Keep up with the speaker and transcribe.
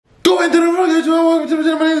Going to the road, welcome to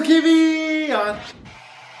my name is Kevion.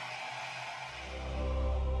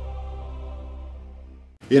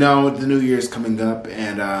 You know, the new year is coming up,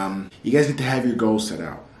 and you guys need to have your goals set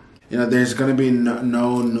out. You know, there's gonna be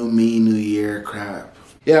no new me, new year crap.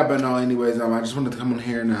 Yeah, but no, anyways, I just wanted to come on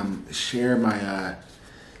here and share my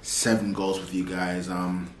 7 goals with you guys.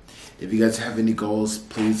 If you guys have any goals,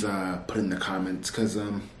 please put in the comments, cause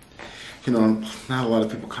you know, not a lot of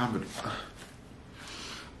people comment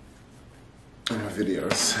on my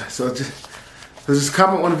videos. So just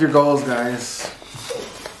comment one of your goals, guys.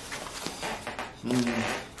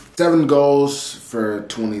 7 goals for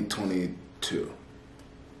 2022.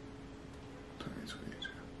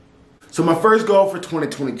 So my first goal for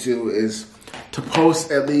 2022 is to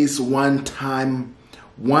post at least one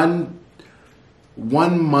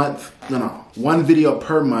video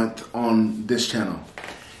per month on this channel.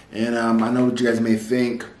 And I know what you guys may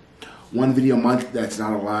think, 1 video a month, that's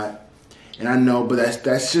not a lot. And I know, but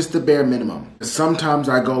that's just the bare minimum. Sometimes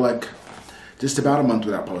I go like just about a month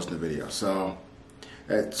without posting a video. So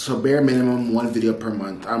bare minimum 1 video per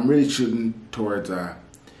month. I'm really shooting towards at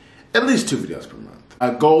least 2 videos per month.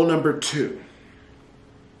 Goal number 2: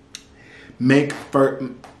 make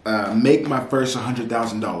my first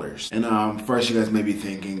 $100,000. And first, you guys may be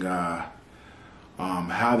thinking, how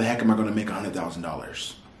the heck am I going to make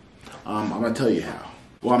 $100,000? I'm going to tell you how.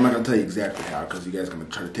 Well, I'm not going to tell you exactly how, because you guys are going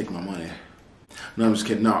to try to take my money. No, I'm just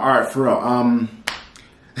kidding. No, all right, for real.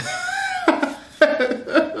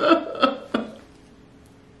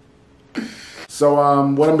 So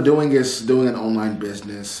what I'm doing is doing an online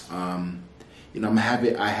business. You know,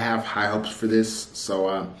 I have high hopes for this. So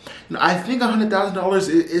you know, I think $100,000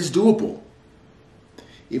 is doable.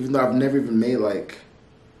 Even though I've never even made I've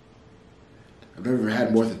never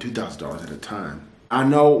had more than $2,000 at a time. I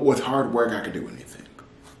know with hard work I can do anything.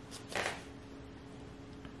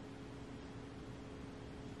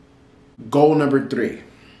 Goal number 3.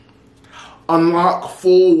 Unlock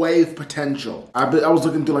full wave potential. I was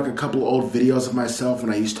looking through like a couple old videos of myself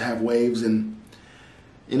when I used to have waves, and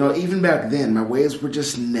you know, even back then my waves were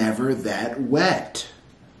just never that wet.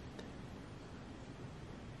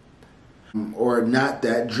 Or not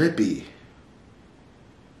that drippy.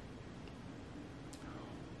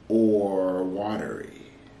 Or watery.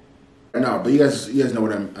 No, but you guys know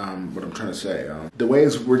what I'm trying to say. The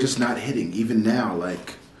waves were just not hitting, even now.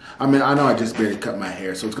 Like, I mean, I know I just barely cut my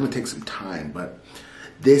hair, so it's gonna take some time, but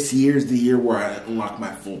this year's the year where I unlock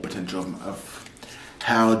my full potential of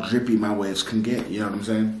how drippy my waves can get, you know what I'm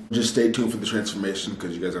saying? Just stay tuned for the transformation,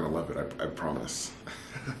 because you guys are gonna love it, I promise.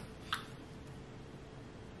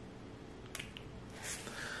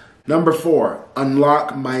 Number 4,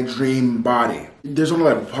 unlock my dream body. There's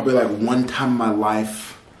only probably 1 time in my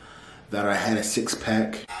life that I had a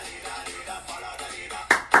 6-pack.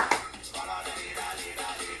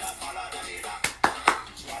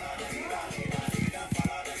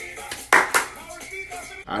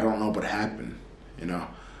 I don't know what happened, you know.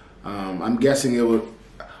 I'm guessing it would.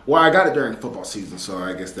 Well, I got it during football season, so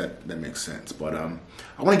I guess that makes sense. But I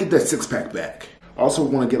want to get that 6-pack back. I also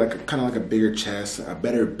want to get kind of a bigger chest, a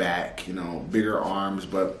better back, you know, bigger arms,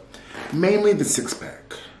 but mainly the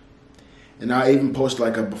 6-pack. And I even post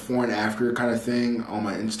a before and after kind of thing on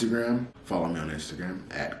my Instagram. Follow me on Instagram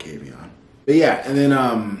 @Kevion. But yeah, and then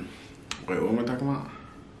wait, what am I talking about?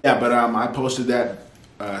 Yeah, but I posted that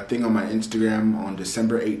thing on my Instagram on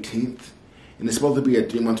December 18th, and it's supposed to be a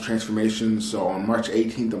 3-month transformation. So on March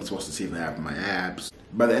 18th, I'm supposed to see if I have my abs.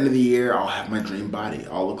 By the end of the year, I'll have my dream body.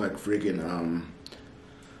 I'll look like freaking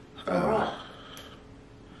I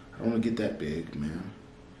don't want to get that big, man.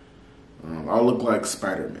 I'll look like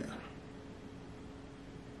Spider-Man.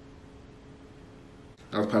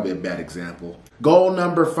 That was probably a bad example. Goal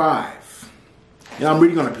number 5. You know, I'm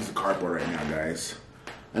reading on a piece of cardboard right now, guys.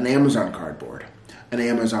 An Amazon cardboard. An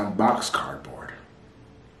Amazon box cardboard.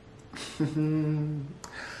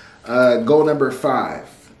 Goal number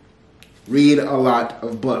 5. Read a lot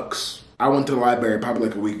of books. I went to the library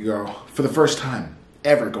probably a week ago for the first time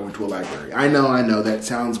ever going to a library. I know that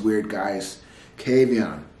sounds weird, guys.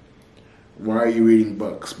 Kevion, why are you reading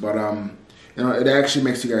books? But you know, it actually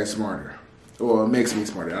makes you guys smarter. Well, it makes me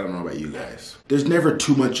smarter. I don't know about you guys. There's never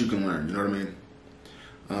too much you can learn, you know what I mean?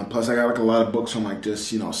 Plus I got a lot of books on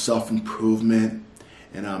just, you know, self-improvement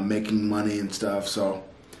and making money and stuff. So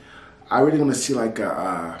I really want to see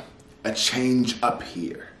a change up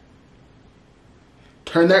here.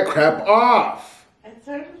 Turn that crap off. I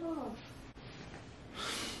turned it off.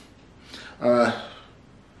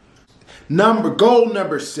 Goal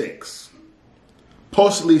number 6.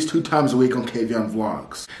 Post at least 2 times a week on Kevion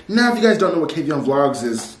Vlogs. Now, if you guys don't know what Kevion Vlogs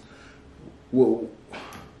is, well,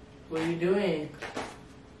 doing?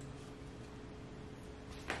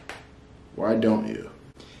 Why don't you?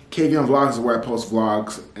 KVM Vlogs is where I post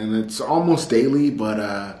vlogs, and it's almost daily,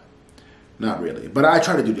 but not really. But I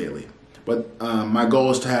try to do daily. But my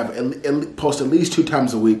goal is to have post at least 2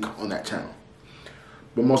 times a week on that channel.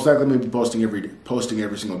 But most likely I'm gonna be posting every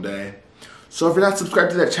single day. So if you're not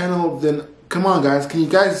subscribed to that channel, then come on, guys. Can you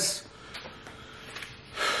guys?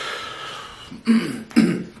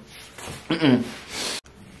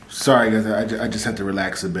 Sorry, guys. I just had to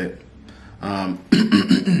relax a bit.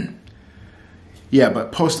 Yeah,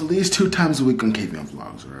 but post at least 2 times a week on KVM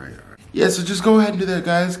Vlogs, all right? Yeah, so just go ahead and do that,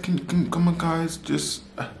 guys. Come on, guys. Just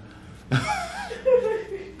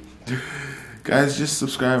guys, just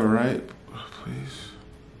subscribe, all right? Please.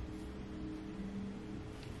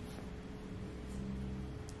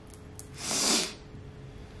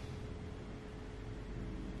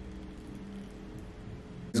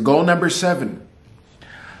 Goal number 7.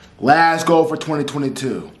 Last goal for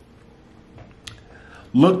 2022.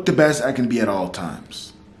 Look the best I can be at all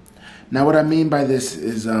times. Now what I mean by this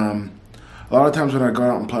is a lot of times when I go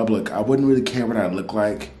out in public, I wouldn't really care what I look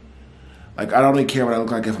like. Like, I don't really care what I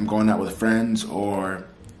look like if I'm going out with friends, or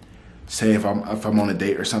say if I'm on a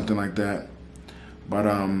date or something like that. But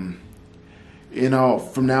you know,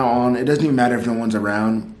 from now on, it doesn't even matter if no one's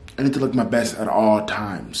around. I need to look my best at all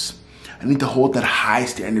times. I need to hold that high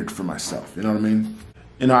standard for myself. You know what I mean?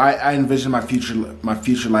 You know, I envision my future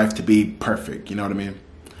life to be perfect. You know what I mean?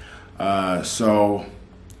 So,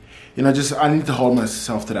 you know, I need to hold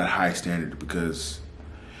myself to that high standard, because,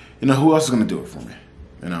 you know, who else is gonna do it for me?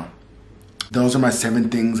 You know, those are my 7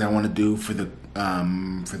 things I want to do for the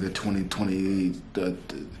 2020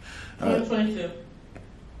 2022.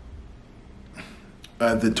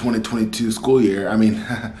 The 2022 school year. I mean,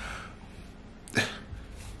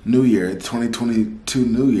 New Year, 2022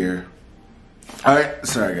 New Year. All right,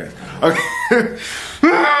 sorry guys. Okay.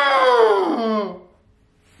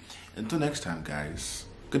 Until next time, guys.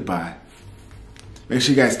 Goodbye. Make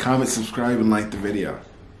sure you guys comment, subscribe, and like the video.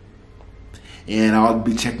 And I'll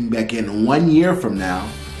be checking back in 1 year from now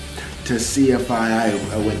to see if I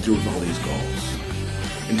went through with all these goals.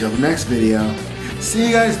 Until the next video, see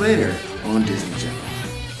you guys later on Disney Channel.